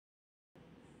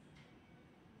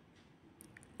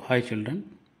Hi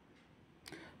children,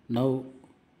 now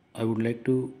I would like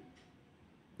to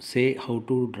say how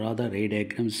to draw the ray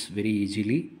diagrams very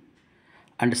easily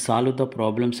and solve the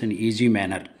problems in easy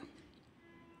manner.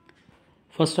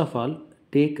 First of all,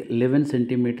 take 11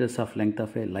 centimeters of length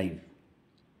of a line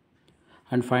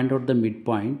and find out the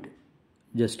midpoint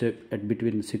just at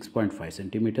between 6.5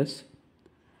 centimeters.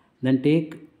 Then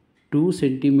take 2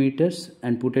 centimeters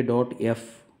and put a dot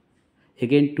F.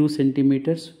 Again 2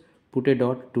 centimeters, put a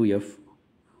dot 2F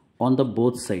on the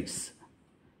both sides.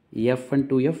 F and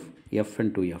 2F, F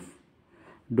and 2F.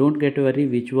 Don't get worried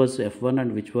which was F1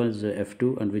 and which was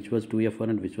F2 and which was 2F1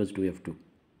 and which was 2F2.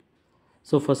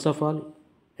 So first of all,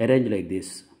 arrange like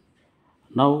this.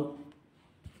 Now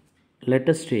let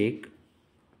us take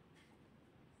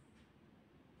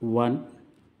 1,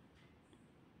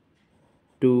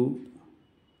 2,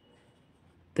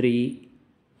 3,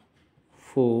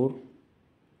 4,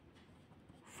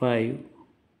 5,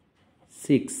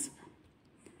 6.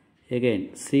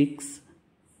 Again 6,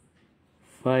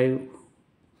 5,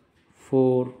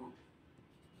 4,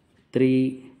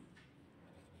 3,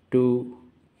 2,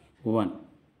 1.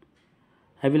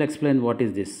 I will explain what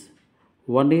is this.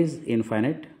 1 is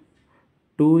infinite,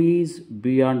 2 is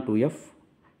beyond 2F,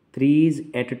 3 is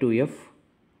at 2F,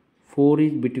 4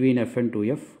 is between F and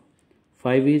 2F,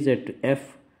 5 is at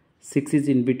F, 6 is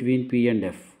in between P and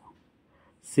F.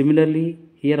 Similarly,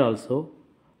 here also,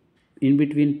 in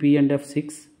between P and F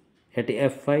 6, at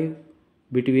F5,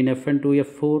 between F and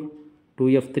 2F4,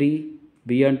 2F3,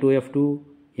 beyond 2F2,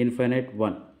 infinite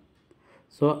 1.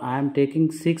 So I am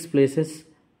taking 6 places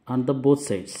on the both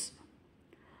sides.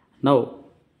 Now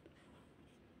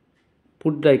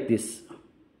put like this: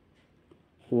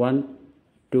 1,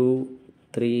 2,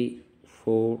 3,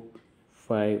 4,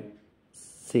 5,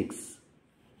 6.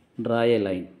 Draw a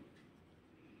line.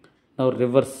 Now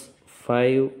reverse: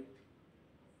 5,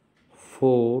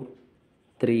 4,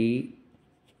 3,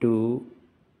 2,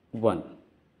 1.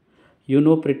 You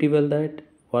know pretty well that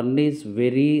 1 is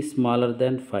very smaller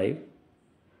than 5,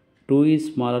 2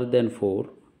 is smaller than 4,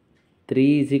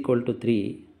 3 is equal to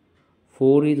 3,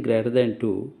 4 is greater than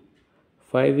 2,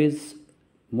 5 is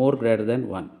more greater than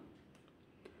 1.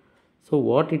 So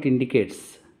what it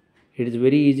indicates? It is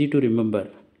very easy to remember.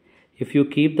 If you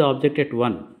keep the object at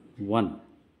 1, 1,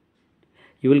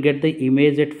 you will get the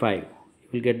image at 5.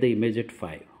 You will get the image at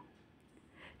 5.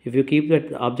 If you keep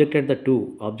the object at the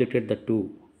 2,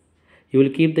 you will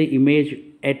keep the image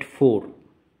at 4.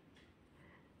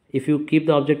 If you keep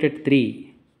the object at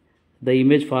 3, the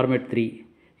image form at 3.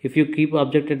 If you keep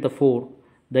object at the 4,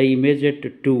 the image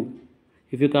at 2.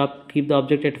 If you keep the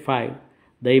object at 5,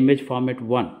 the image form at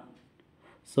 1.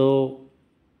 So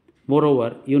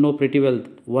moreover, you know pretty well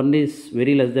 1 is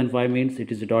very less than 5 means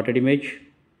it is a dotted image,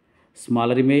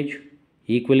 smaller image,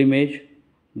 equal image,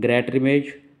 greater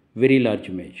image, very large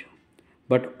image.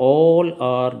 But all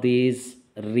are these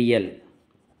real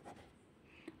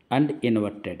and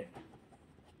inverted.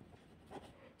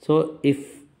 So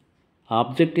if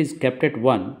object is kept at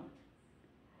 1,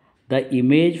 the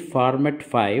image form at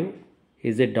 5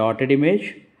 is a dotted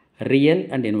image, real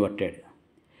and inverted.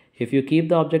 If you keep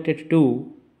the object at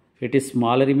 2, it is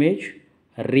smaller image,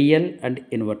 real and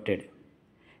inverted.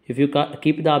 If you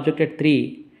keep the object at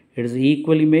 3, it is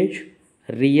equal image,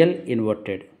 real,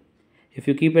 inverted. If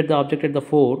you keep the object at the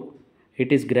 4,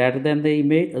 it is greater than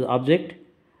the object,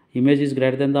 image is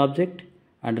greater than the object,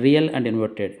 and real and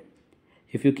inverted.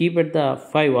 If you keep at the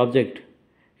 5 object,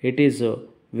 it is a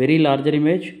very larger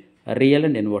image, real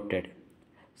and inverted.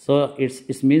 So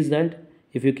it means that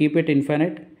if you keep it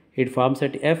infinite, it forms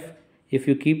at F. If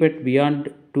you keep it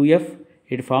beyond 2F,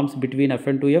 it forms between F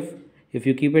and 2F. If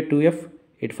you keep it 2F,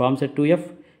 it forms at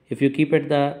 2F. If you keep it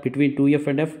between 2F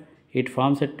and F, it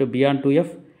forms at beyond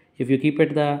 2F. If you keep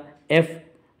it the F,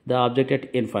 the object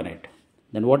at infinite.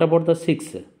 Then what about the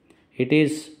 6? It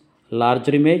is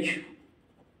larger image,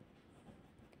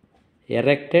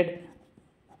 erected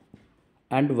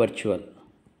and virtual.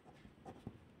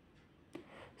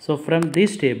 So from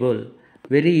this table,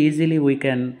 very easily we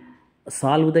can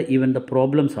solve even the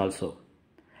problems also.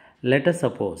 Let us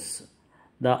suppose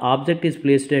the object is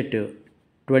placed at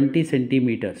 20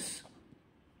 centimeters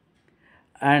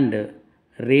and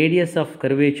radius of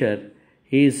curvature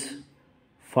is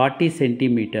 40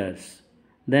 centimeters.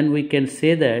 Then we can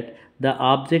say that the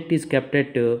object is kept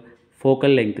at focal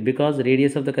length, because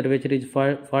radius of the curvature is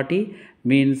 40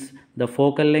 means the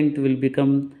focal length will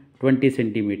become 20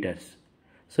 centimeters.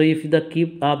 So if the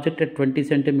keep object at 20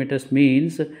 centimeters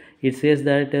means it says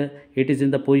that it is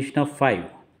in the position of 5.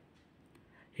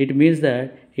 It means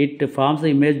that it forms the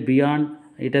image beyond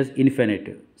it as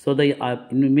infinite. So the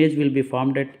image will be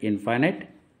formed at infinite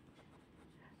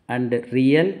and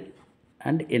real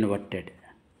and inverted.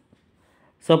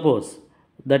 Suppose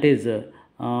that is the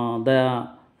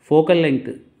focal length,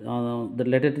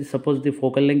 let us suppose the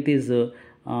focal length is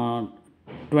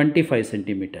 25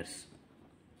 centimeters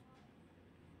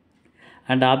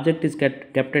and object is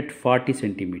kept at 40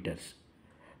 centimeters.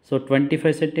 So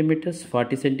 25 centimeters,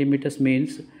 40 centimeters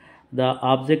means the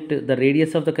object, the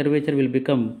radius of the curvature will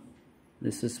become,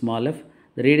 this is small f,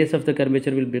 the radius of the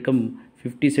curvature will become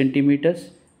 50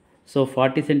 centimeters. So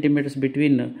 40 centimeters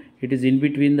between, it is in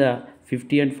between the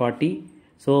 50 and 40.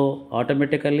 So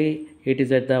automatically it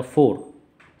is at the 4.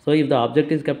 So if the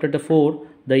object is kept at the 4,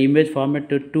 the image format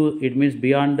to 2, it means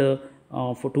beyond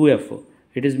for 2f.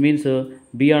 It is means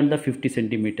beyond the 50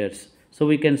 centimeters. So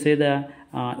we can say that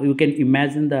you can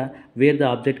imagine the where the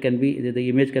object can be, the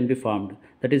image can be formed,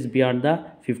 that is beyond the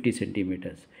 50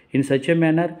 centimeters. In such a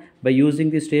manner, by using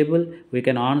this table, we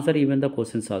can answer even the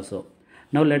questions also.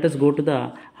 Now let us go to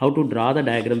the how to draw the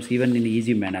diagrams even in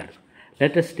easy manner.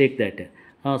 Let us take that.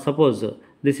 Suppose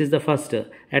this is the first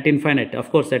at infinite.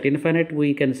 Of course, at infinite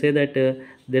we can say that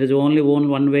there is only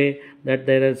one way, that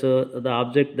there is the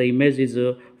object, the image is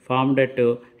formed at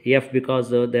f, because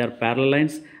they are parallel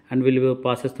lines and will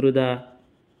passes through the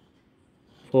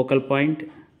focal point.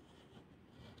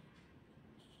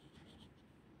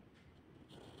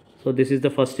 So this is the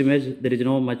first image. There is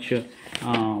no much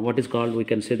what is called, we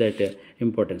can say that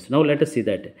importance. Now let us see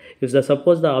that if the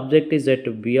suppose the object is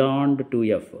at beyond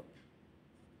 2f,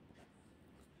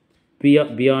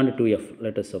 beyond 2f,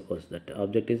 let us suppose that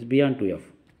object is beyond 2f,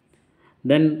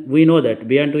 then we know that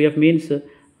beyond 2f means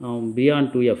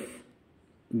beyond 2f,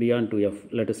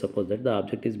 let us suppose that the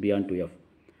object is beyond 2f.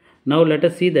 Now let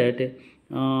us see that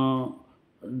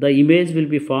the image will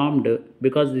be formed,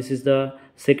 because this is the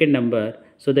second number,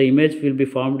 so the image will be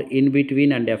formed in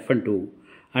between and f and 2,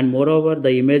 and moreover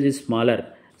the image is smaller.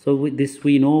 So this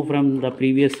we know from the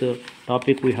previous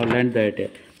topic we have learned that.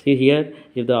 See here,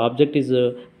 if the object is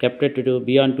kept at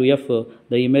beyond 2f,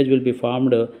 the image will be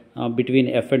formed between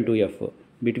f and 2f.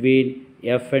 Between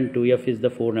f and 2f is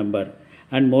the 4 number,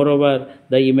 and moreover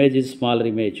the image is smaller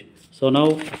image. So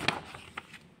now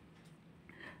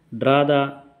draw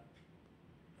the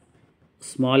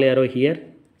small arrow here,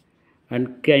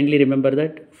 and kindly remember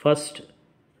that first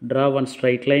draw one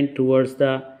straight line towards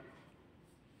the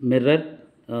mirror,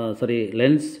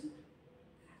 lens,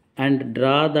 and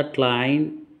draw that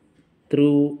line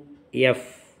through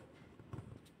f.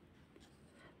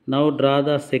 Now draw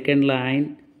the second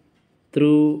line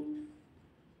through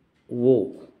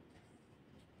O.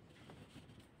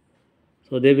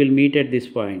 So they will meet at this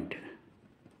point.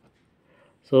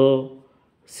 So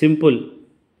simple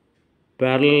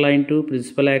parallel line to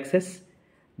principal axis,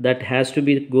 that has to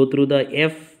be go through the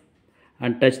f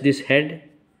and touch this head,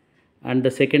 and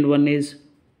the second one is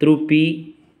through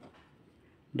P.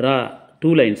 Draw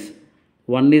two lines,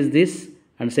 one is this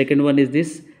and second one is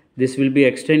this. This will be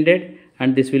extended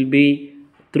and this will be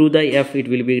through the f, it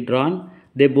will be drawn.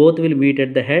 They both will meet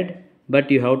at the head,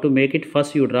 but you have to make it,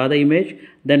 first you draw the image,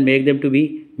 then make them to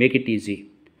be, make it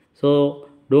easy. So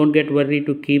don't get worried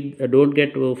to keep,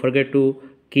 forget to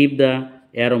keep the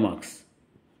arrow marks.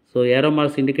 So arrow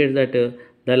marks indicates that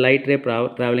the light ray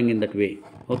traveling in that way.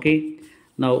 Okay.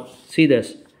 Now see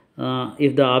this.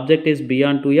 If the object is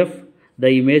beyond 2f, the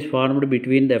image formed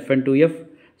between the f and 2f,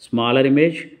 smaller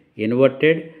image,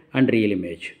 inverted and real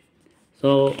image.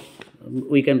 So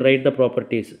we can write the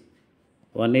properties.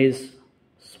 One is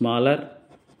smaller,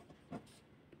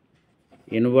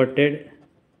 inverted,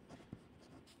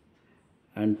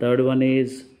 and third one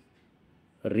is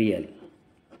real.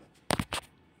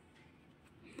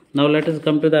 Now let us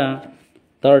come to the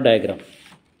third diagram.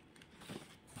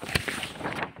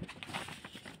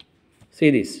 See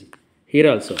this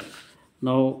here also.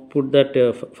 Now put that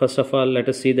first of all, let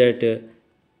us see that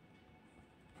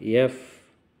f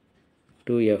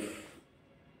to f,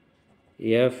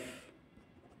 f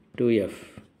to f.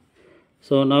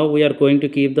 So now we are going to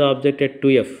keep the object at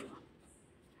 2f.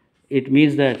 It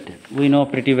means that we know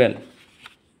pretty well.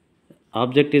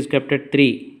 Object is kept at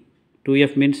 3.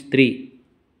 2f means 3.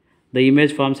 The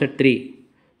image forms at 3.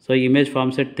 So image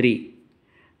forms at 3.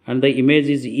 And the image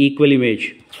is equal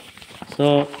image.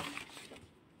 So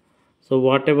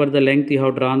whatever the length you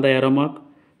have drawn the arrow mark,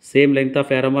 same length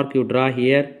of arrow mark you draw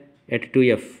here at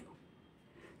 2f.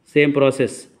 Same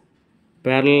process.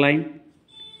 Parallel line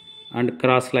and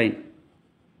cross line.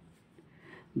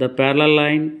 The parallel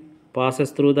line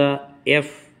passes through the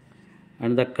f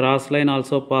and the cross line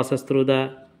also passes through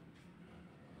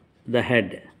the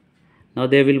head. Now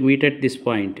they will meet at this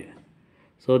point.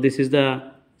 So this is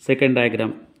the second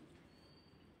diagram.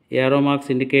 Arrow marks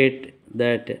indicate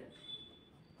that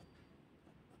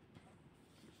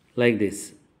like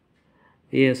this.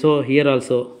 Yeah, so here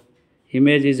also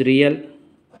image is real,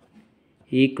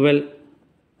 equal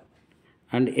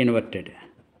and inverted.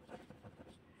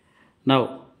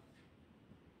 Now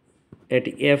at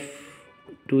f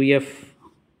to f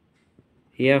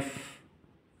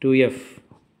to f.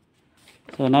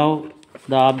 So now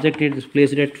the object is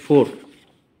placed at 4.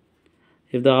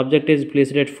 If the object is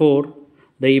placed at 4,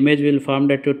 the image will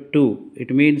formed at 2.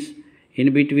 It means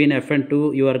in between f and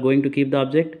 2 you are going to keep the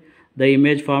object. The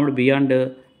image formed beyond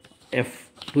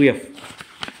f to f.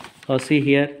 So see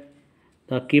here,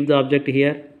 keep the object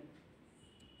here,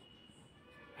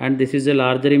 and this is a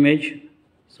larger image.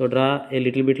 So draw a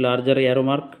little bit larger arrow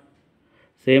mark.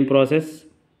 Same process,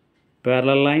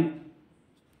 parallel line,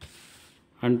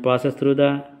 and passes through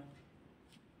the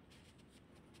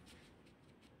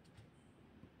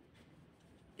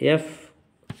f,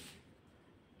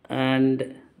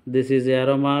 and this is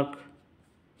arrow mark,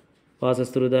 passes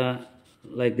through the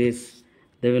like this.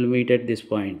 They will meet at this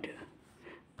point.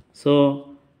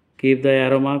 So keep the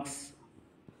arrow marks.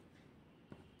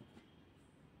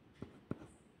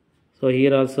 So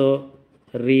here also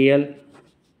real,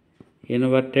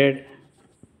 inverted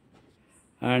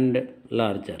and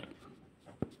larger.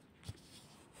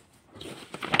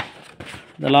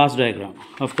 The last diagram,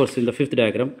 of course, in the fifth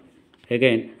diagram,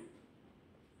 again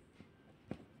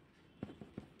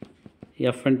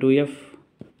f and 2f,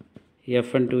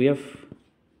 f and 2f.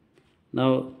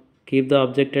 Now keep the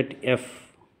object at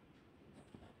f.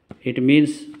 It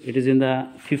means it is in the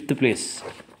fifth place.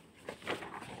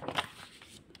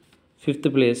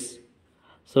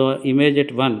 So image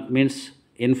at 1 means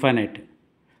infinite.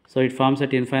 So it forms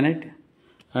at infinite,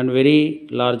 and very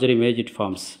larger image it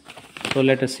forms. So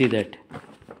let us see that.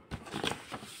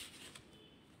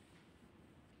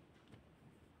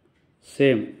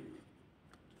 Same.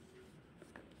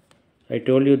 I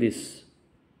told you this.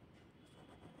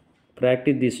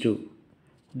 Practice these two.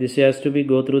 This has to be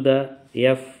go through the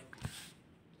f,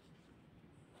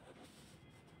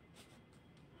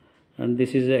 and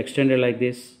this is extended like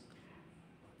this.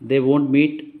 They won't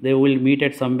meet, they will meet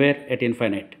at somewhere at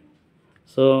infinite.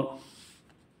 So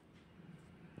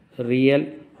real,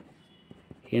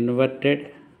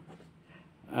 inverted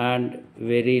and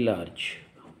very large.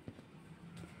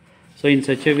 So in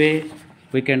such a way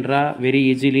we can draw very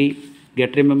easily.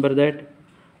 Get remember that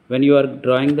when you are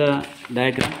drawing the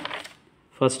diagram,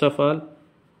 first of all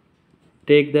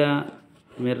take the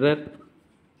mirror.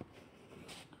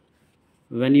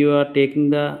 When you are taking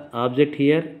the object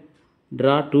here,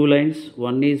 draw two lines.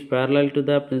 One is parallel to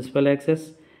the principal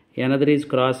axis, another is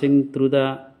crossing through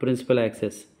the principal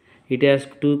axis. It has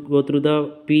to go through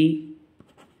the P,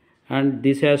 and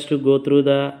this has to go through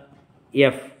the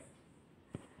F.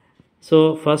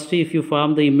 So first if you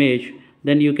form the image,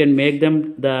 then you can make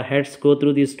them, the heads go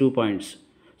through these 2 points,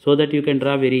 so that you can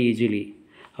draw very easily.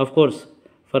 Of course,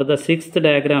 for the sixth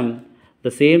diagram, the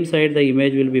same side the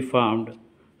image will be formed.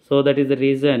 So that is the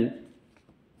reason,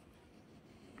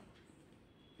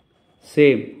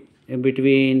 same in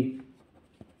between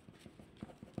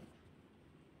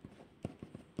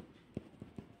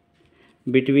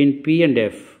P and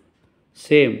F,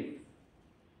 same,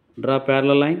 draw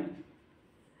parallel line.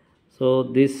 So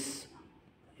this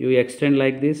you extend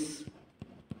like this,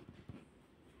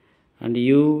 and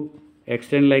you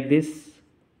extend like this.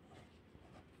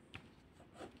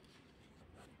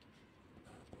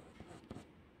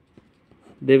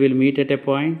 They will meet at a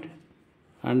point,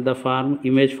 and the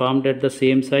image formed at the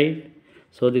same side.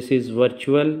 So this is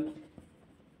virtual,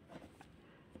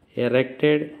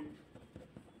 erected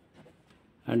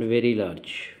and very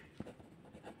large.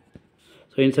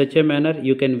 So in such a manner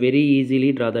you can very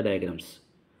easily draw the diagrams.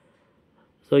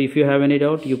 So if you have any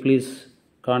doubt, you please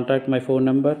contact my phone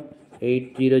number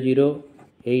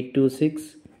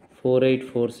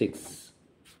 800-826-4846.